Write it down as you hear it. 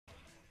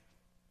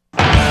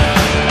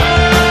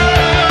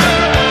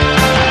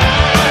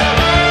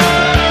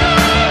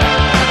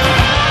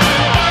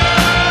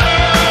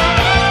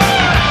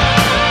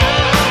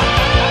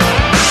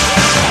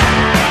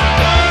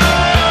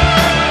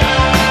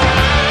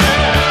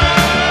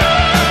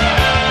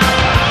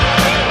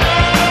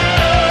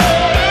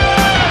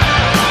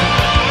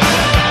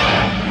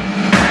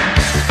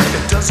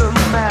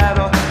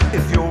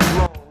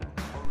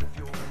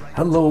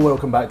Hello,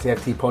 welcome back to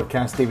FT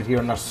Podcast. David here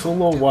on our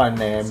solo one.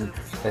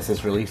 This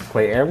is released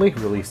quite early,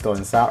 released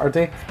on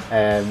Saturday,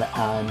 and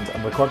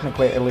I'm recording it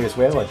quite early as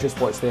well. I just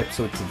watched the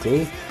episode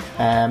today.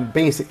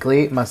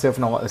 Basically, myself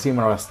and a lot of the team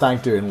are on a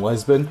stag do in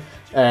Lisbon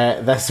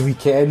this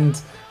weekend.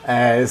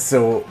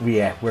 So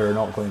we're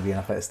not going to be in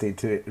a fit state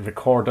to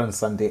record on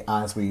Sunday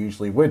as we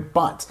usually would,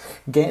 but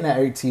getting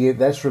it out to you,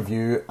 this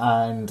review,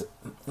 and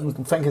I'm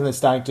thinking the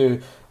stag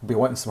do, I'll be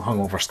wanting some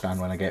hungover scan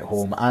when I get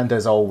home, and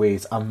as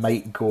always I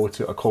might go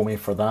to Akome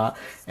for that.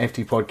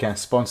 FT Podcast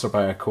sponsored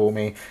by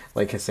Akome.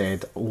 Like I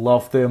said,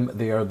 love them.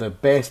 They are the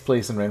best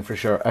place in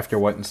Renfrewshire if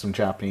you're wanting some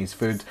Japanese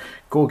food.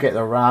 Go get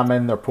their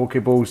ramen, their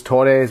poke bowls.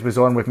 Torres was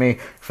on with me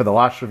for the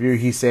last review.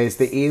 He says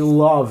that he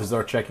loves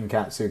their chicken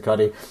katsu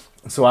curry.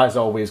 So as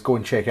always, go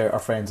and check out our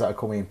friends at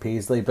Akome and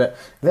Paisley. But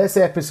this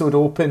episode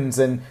opens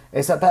and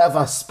it's a bit of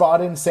a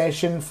sparring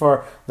session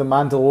for the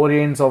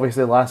Mandalorians.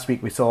 Obviously last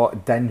week we saw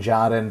Din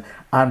Djarin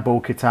and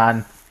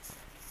Bo-Katan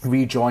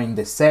rejoin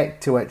the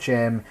sect, to which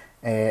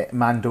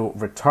Mando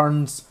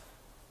returns.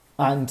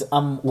 And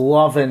I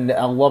love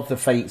the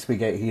fights we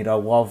get here. I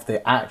love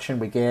the action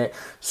we get.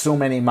 So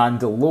many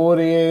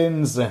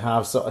Mandalorians. They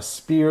have sort of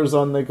spears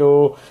on the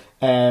go.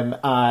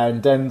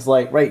 And Din's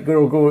like, right,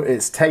 go,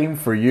 it's time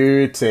for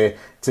you to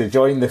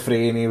join the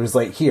fray. And he was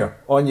like, here,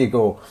 on you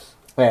go.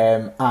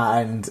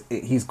 And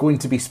he's going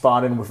to be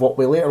sparring with what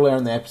we later learn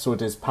in the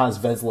episode is Paz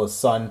Vizsla's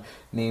son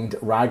named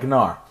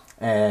Ragnar.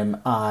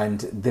 And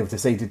they've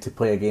decided to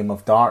play a game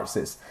of darts.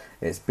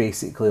 It's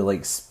basically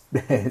like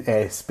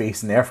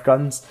space Nerf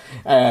guns.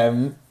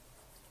 And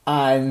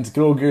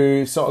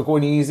Grogu sort of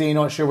going easy,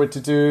 not sure what to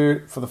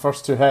do for the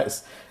first two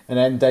hits. And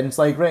then Din's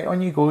like, right,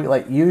 on you go,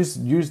 like, use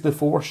the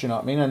Force, you know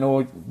what I mean? I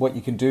know what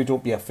you can do,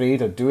 don't be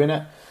afraid of doing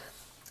it.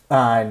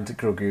 And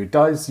Grogu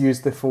does use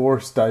the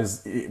Force,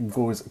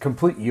 goes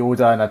complete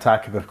Yoda in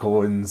Attack of the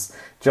Clones,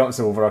 jumps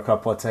over a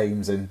couple of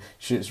times and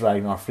shoots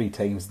Ragnar 3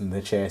 times in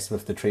the chest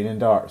with the training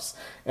darts.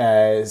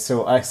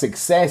 So a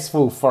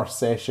successful first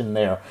session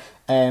there.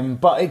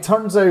 But it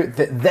turns out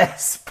that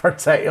this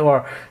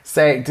particular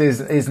sect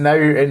is now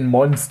in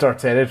monster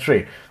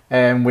territory.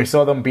 We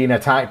saw them being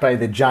attacked by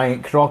the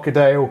giant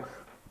crocodile,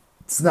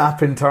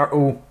 snapping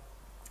turtle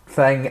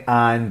thing,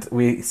 and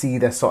we see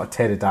this sort of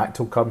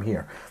pterodactyl come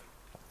here.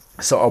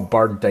 Sort of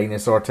bird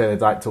dinosaur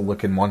pterodactyl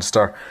looking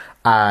monster,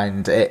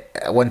 and it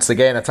once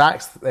again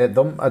attacks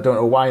them. I don't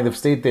know why they've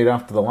stayed there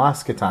after the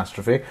last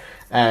catastrophe,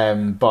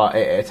 but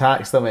it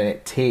attacks them and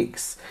it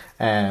takes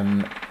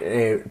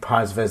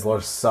Paz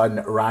Vizsla's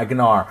son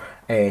Ragnar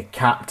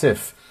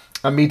captive.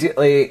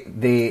 Immediately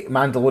the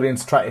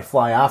Mandalorians try to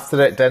fly after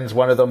it. Din's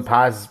one of them,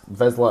 Paz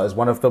Vizsla is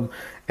one of them,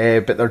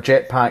 but their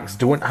jetpacks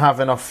don't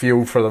have enough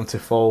fuel for them to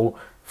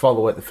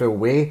follow it the full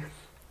way.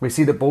 We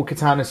see that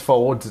Bo-Katan is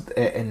followed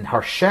in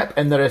her ship,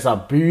 and there is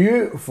a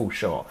beautiful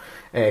shot.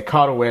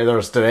 Carl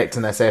Weathers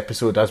directing this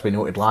episode, as we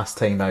noted last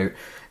time out.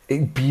 A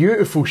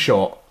beautiful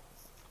shot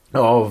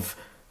of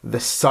the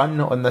sun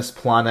on this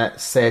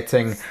planet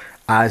setting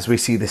as we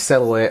see the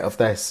silhouette of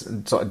this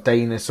sort of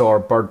dinosaur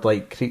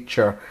bird-like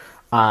creature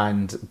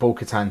and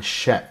Bo-Katan's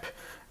ship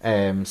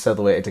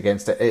silhouetted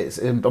against it. It's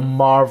a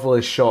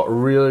marvellous shot,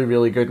 really,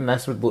 really good, and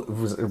this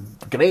was a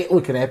great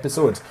looking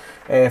episode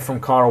from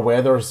Carl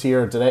Weathers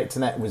here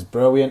directing it. It was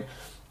brilliant.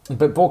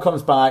 But Bo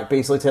comes back,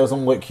 basically tells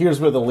them, look, here's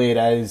where the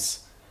lair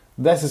is,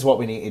 this is what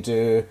we need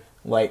to do,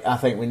 like, I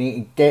think we need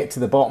to get to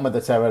the bottom of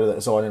the tower that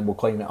it's on and we'll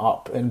climb it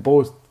up. And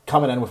Bo's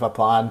coming in with a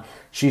plan.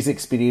 She's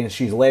experienced,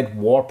 she's led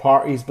war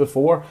parties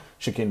before,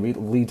 she can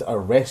lead a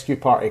rescue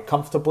party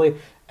comfortably,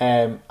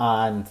 and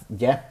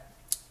yeah,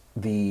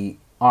 the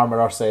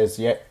Armourer says,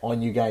 yeah,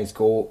 on you guys,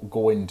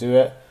 go and do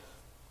it.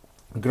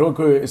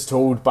 Grogu is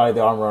told by the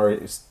Armourer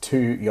it's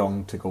too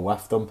young to go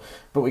with them.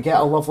 But we get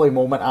a lovely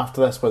moment after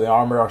this where the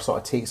Armourer sort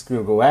of takes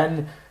Grogu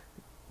in,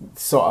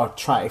 sort of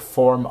try to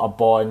form a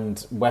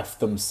bond with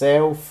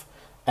themselves.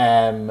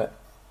 And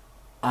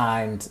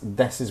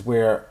this is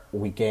where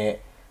we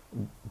get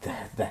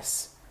the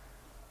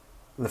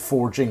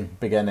forging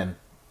beginning.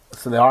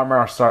 So the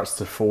Armourer starts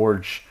to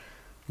forge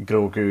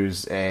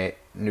Grogu's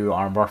new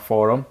armour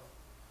for him.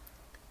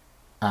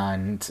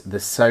 And the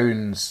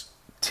sounds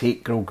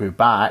take Grogu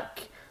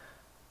back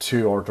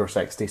to Order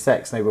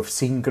 66. Now, we've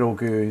seen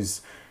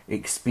Grogu's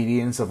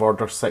experience of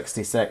Order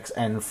 66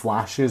 in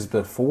flashes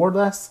before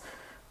this,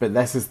 but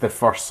this is the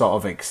first sort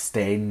of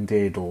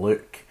extended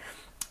look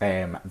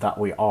that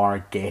we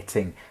are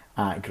getting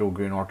at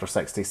Grogu in Order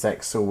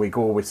 66. So we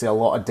see a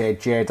lot of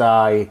dead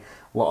Jedi,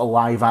 a lot of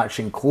live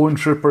action clone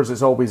troopers.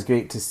 It's always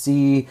great to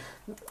see.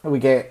 We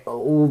get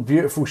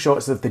beautiful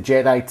shots of the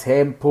Jedi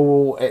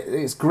Temple.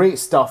 It's great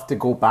stuff to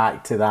go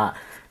back to that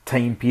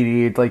time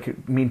period.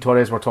 Like me and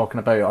Torres were talking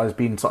about us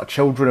being sort of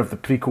children of the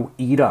prequel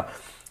era.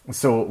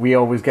 So we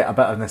always get a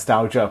bit of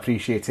nostalgia,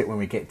 appreciate it when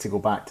we get to go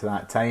back to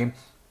that time.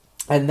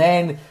 And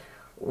then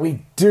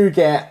we do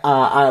get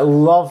a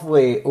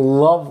lovely,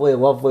 lovely,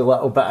 lovely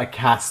little bit of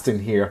casting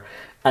here.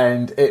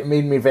 And it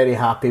made me very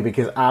happy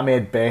because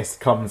Ahmed Best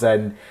comes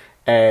in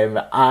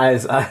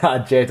as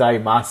a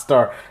Jedi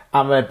Master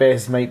Ahmed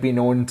Best might be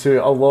known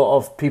to a lot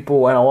of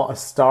people and a lot of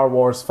Star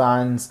Wars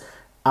fans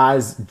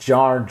as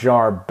Jar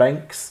Jar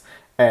Binks,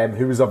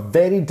 who was a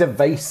very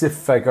divisive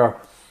figure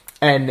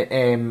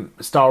in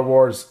Star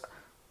Wars.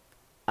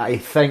 I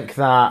think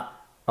that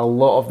a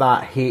lot of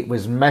that hate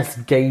was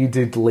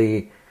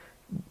misguidedly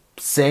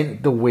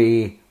sent the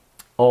way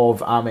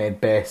of Ahmed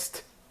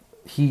Best.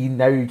 He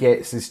now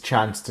gets his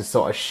chance to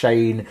sort of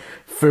shine,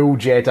 full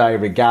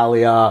Jedi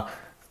regalia,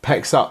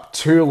 picks up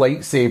 2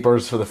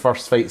 lightsabers for the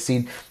first fight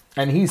scene,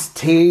 and he's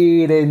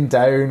tearing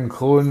down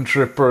clone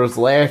troopers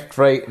left,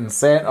 right and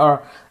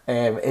centre.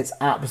 It's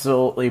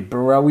absolutely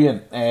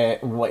brilliant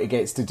what he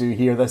gets to do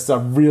here. This is a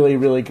really,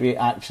 really great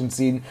action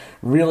scene,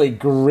 really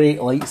great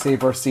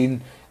lightsaber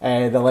scene.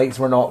 The lights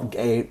we're not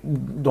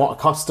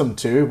accustomed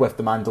to with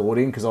the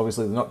Mandalorian, because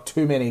obviously there's not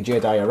too many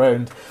Jedi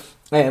around.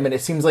 And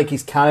it seems like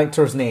his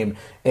character's name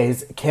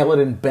is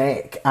Kelleran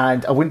Beck,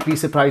 and I wouldn't be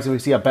surprised if we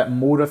see a bit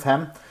more of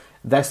him.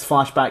 This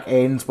flashback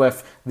ends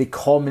with the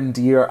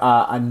commandeer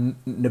a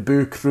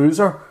Naboo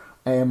cruiser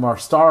or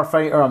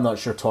starfighter. I'm not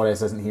sure,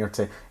 Torres isn't here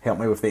to help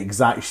me with the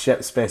exact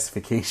ship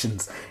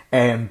specifications,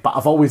 but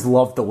I've always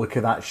loved the look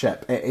of that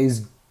ship. It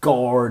is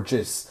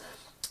gorgeous.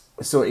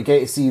 So you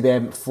get to see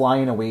them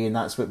flying away, and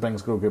that's what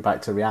brings Grogu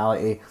back to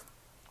reality.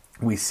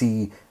 We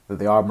see that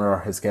the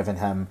armourer has given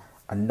him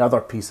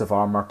another piece of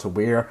armour to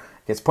wear.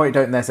 It gets pointed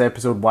out in this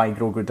episode why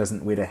Grogu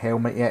doesn't wear a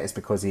helmet yet. It's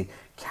because he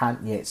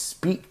can't yet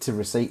speak to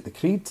recite the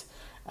creed.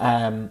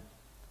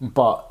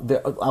 But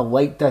I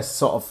like this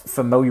sort of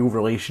familial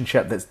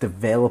relationship that's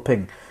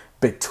developing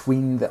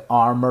between the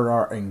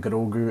armourer and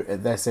Grogu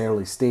at this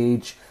early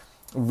stage.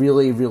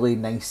 Really, really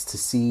nice to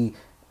see.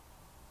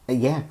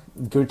 Yeah,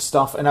 good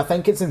stuff. And I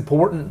think it's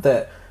important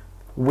that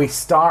we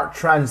start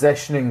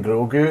transitioning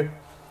Grogu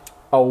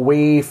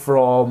away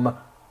from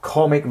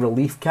comic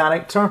relief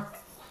character.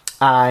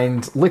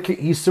 And look,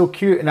 he's so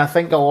cute, and I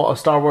think a lot of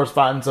Star Wars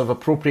fans have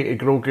appropriated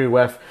Grogu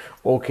with,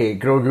 okay,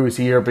 Grogu's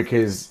here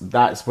because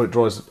that's what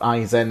draws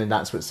eyes in and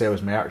that's what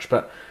sells merch,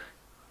 but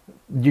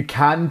you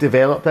can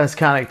develop this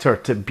character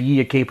to be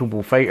a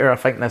capable fighter. I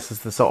think this is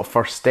the sort of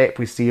first step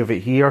we see of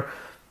it here.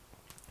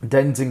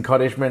 Din's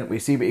encouragement, we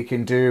see what he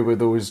can do with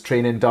those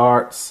training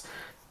darts,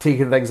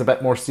 taking things a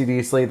bit more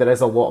seriously. There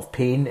is a lot of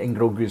pain in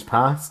Grogu's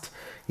past.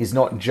 He's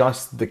not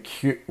just the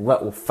cute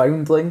little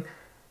foundling.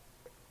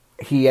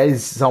 He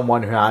is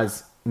someone who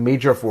has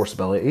major force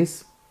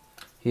abilities.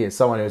 He is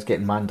someone who's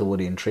getting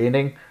Mandalorian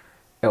training.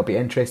 It'll be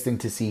interesting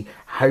to see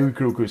how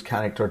Grogu's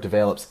character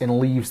develops and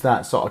leaves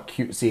that sort of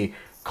cutesy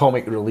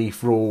comic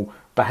relief role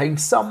behind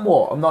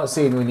somewhat. I'm not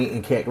saying we need to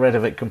get rid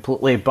of it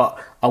completely,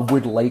 but I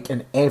would like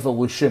an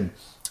evolution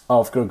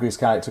of Grogu's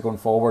character going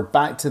forward.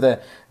 Back to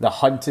the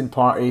hunting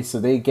party, so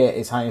they get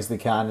as high as they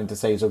can and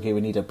decides, okay,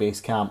 we need a base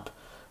camp,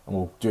 and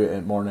we'll do it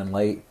at morning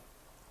light.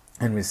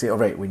 And we say, all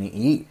right, we need to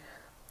eat.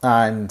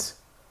 And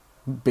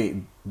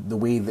the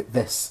way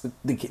that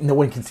no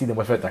one can see them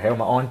without their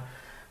helmet on,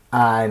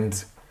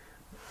 and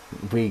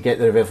we get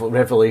the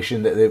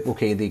revelation that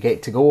they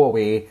get to go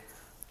away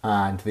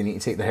and they need to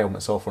take their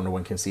helmets off or no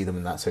one can see them,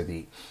 and that's how they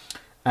eat.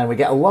 And we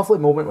get a lovely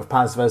moment with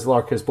Paz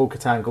Vizsla because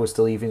Bo-Katan goes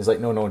to leave and he's like,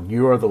 no,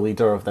 you're the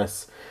leader of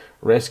this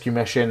rescue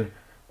mission.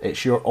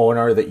 It's your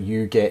honour that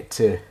you get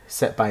to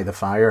sit by the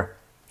fire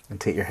and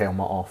take your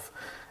helmet off.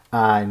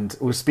 And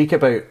we'll speak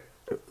about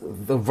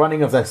the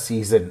running of this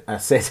season. I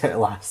said it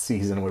last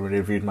season when we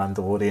reviewed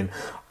Mandalorian.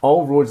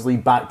 All roads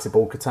lead back to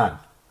Bo-Katan.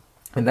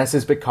 And this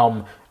has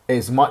become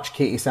as much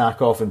Katie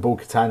Sackhoff and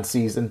Bo-Katan's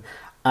season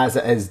as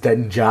it is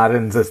Din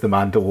Djarin's as the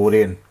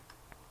Mandalorian.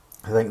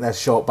 I think this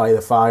shot by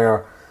the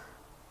fire,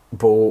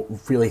 Bo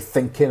really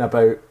thinking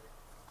about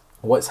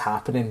what's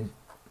happening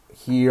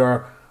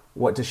here,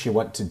 what does she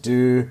want to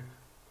do,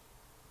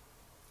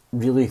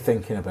 really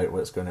thinking about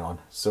what's going on.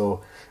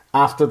 So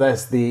after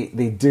this,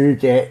 they do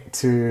get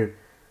to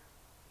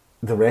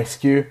the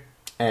rescue.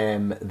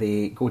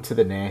 They go to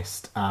the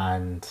nest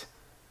and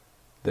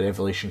the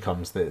revelation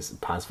comes that it's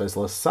Paz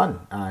Vizsla's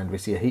son, and we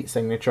see a heat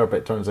signature, but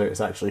it turns out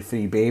it's actually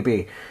 3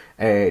 baby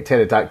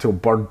pterodactyl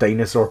bird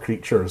dinosaur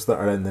creatures that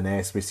are in the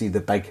nest. We see the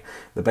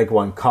big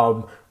one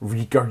come,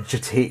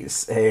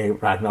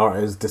 regurgitates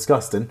Ragnar, is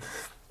disgusting,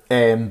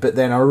 but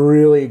then a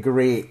really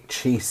great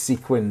chase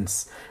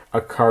sequence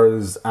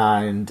occurs,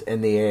 and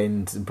in the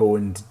end Bo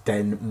and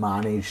Din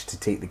manage to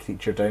take the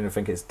creature down. I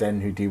think it's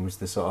Din who deals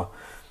the sort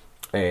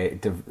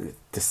of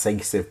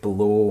decisive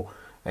blow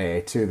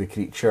to the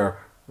creature.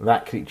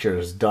 That creature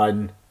is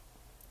done.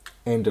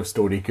 End of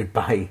story,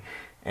 goodbye,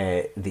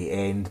 the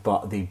end.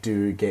 But they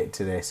do get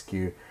to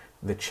rescue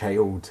the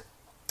child,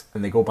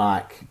 and they go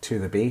back to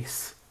the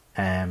base,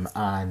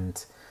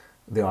 and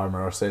the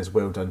armourer says,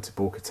 well done to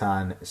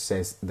Bo-Katan.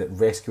 Says that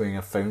rescuing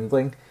a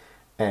foundling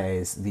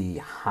is the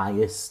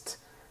highest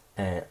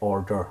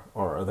order,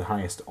 or the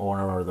highest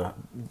honour, or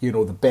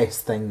the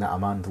best thing that a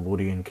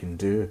Mandalorian can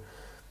do,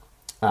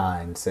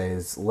 and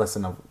says,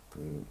 listen,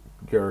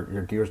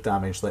 your gear's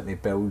damaged, let me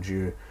build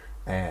you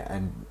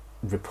and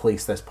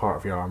replace this part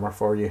of your armour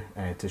for you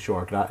to show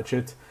our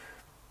gratitude.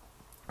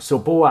 So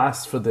Bo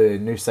asks for the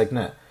new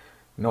signet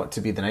not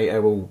to be the Night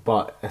Owl,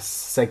 but a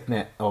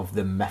signet of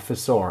the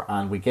Mythosaur,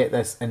 and we get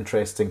this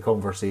interesting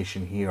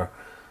conversation here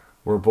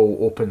where Bo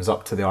opens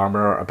up to the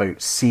Armourer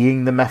about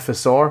seeing the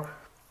Mythosaur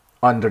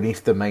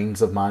underneath the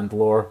mines of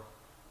Mandalore,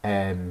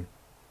 and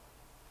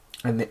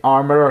the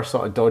Armourer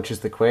sort of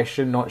dodges the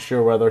question, not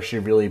sure whether she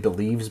really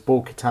believes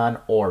Bo-Katan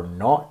or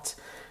not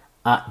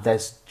at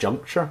this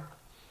juncture.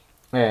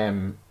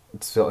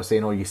 Sort of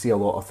saying, oh, you see a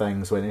lot of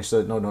things, when she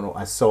said, no,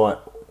 I saw it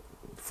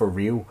for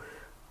real.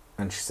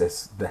 And she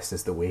says, this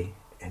is the way.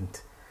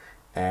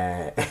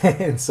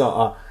 And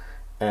sort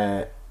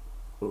of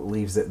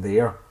leaves it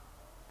there.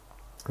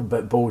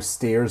 But Bo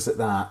stares at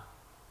that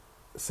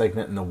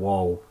signet in the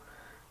wall,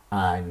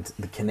 and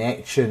the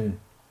connection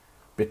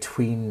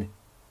between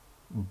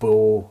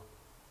Bo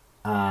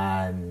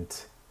and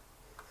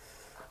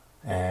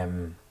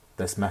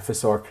this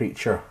Mythosaur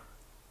creature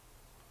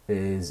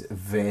is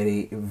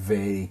very,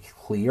 very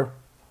clear.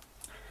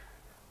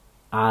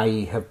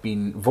 I have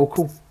been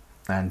vocal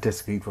and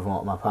disagreed with a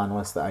lot of my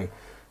panellists that I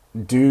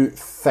do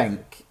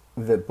think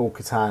that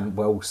Bo-Katan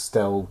will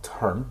still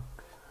turn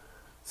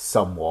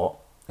somewhat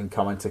and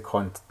come into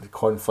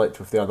conflict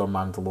with the other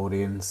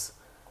Mandalorians.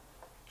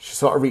 She's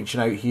sort of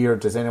reaching out here.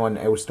 Does anyone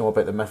else know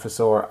about the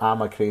Mythosaur?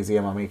 Am I crazy?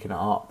 Am I making it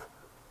up?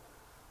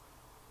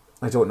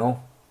 I don't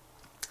know.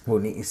 We'll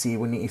need to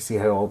see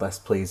how all this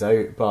plays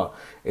out. But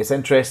it's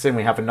interesting.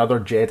 We have another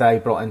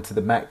Jedi brought into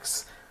the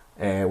mix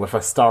with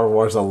a Star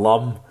Wars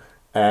alum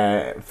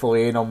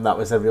filleting him. That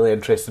was a really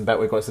interesting bit.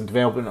 We got some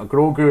development of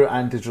Grogu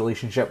and his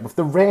relationship with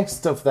the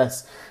rest of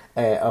this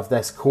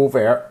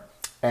covert.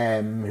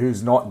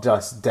 Who's not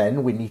just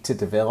Din. We need to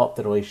develop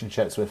the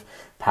relationships with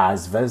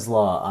Paz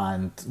Vizsla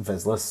and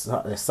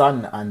Vizsla's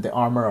son and the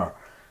Armourer,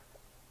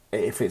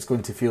 if it's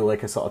going to feel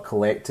like a sort of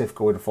collective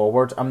going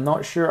forward. I'm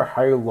not sure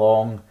how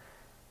long.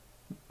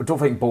 I don't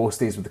think Bo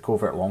stays with the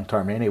covert long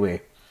term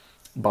anyway,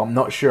 but I'm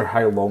not sure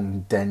how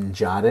long Din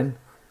Djarin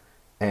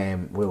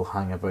will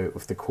hang about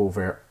with the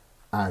covert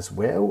as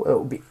well.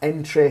 It'll be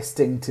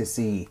interesting to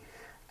see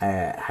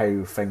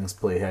how things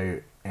play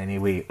out.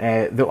 Anyway,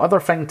 the other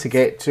thing to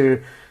get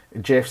to,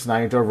 Jeff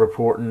Snyder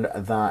reporting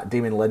that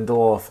Damon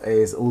Lindelof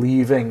is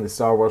leaving the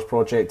Star Wars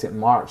project in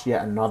March.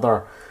 Yet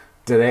another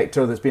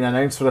director that's been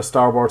announced for a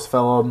Star Wars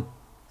film.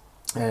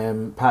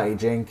 Patty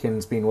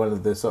Jenkins being one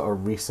of the sort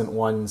of recent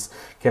ones.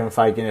 Kevin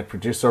Feige in a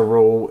producer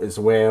role as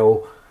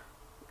well.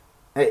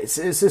 It's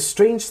a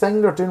strange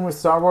thing they're doing with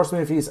Star Wars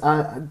movies.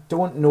 I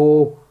don't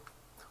know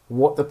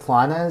what the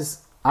plan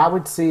is. I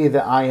would say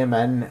that I am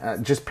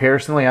in, just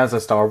personally as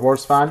a Star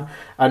Wars fan,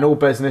 I know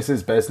business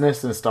is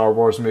business and Star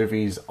Wars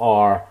movies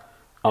are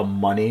a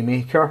money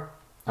maker,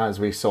 as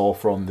we saw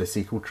from the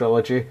sequel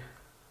trilogy.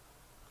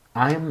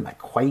 I am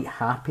quite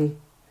happy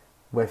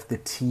with the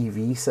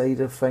TV side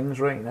of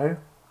things right now.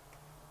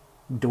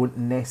 Don't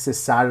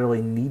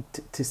necessarily need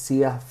to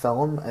see a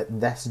film at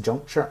this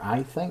juncture,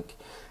 I think.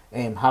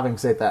 Having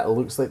said that, it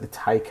looks like the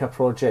Taika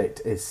project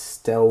is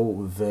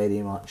still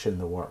very much in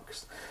the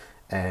works.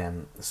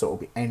 So it'll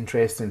be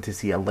interesting to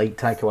see a like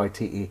Taika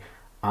Waititi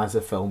as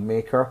a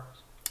filmmaker.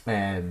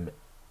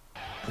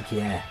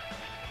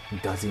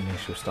 Does he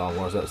miss with Star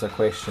Wars? That's a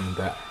question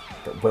that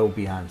will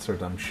be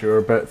answered, I'm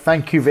sure. But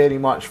thank you very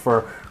much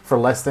for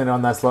listening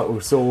on this little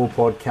solo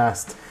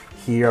podcast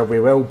here. We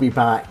will be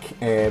back,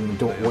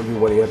 don't you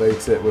worry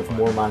about it, with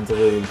more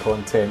Mandalorian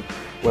content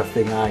with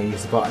the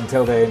guys. But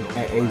until then,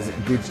 it is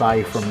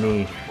goodbye from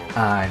me,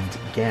 and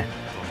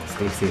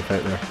stay safe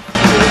out there.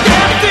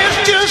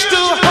 Death is just a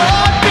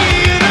heartbeat.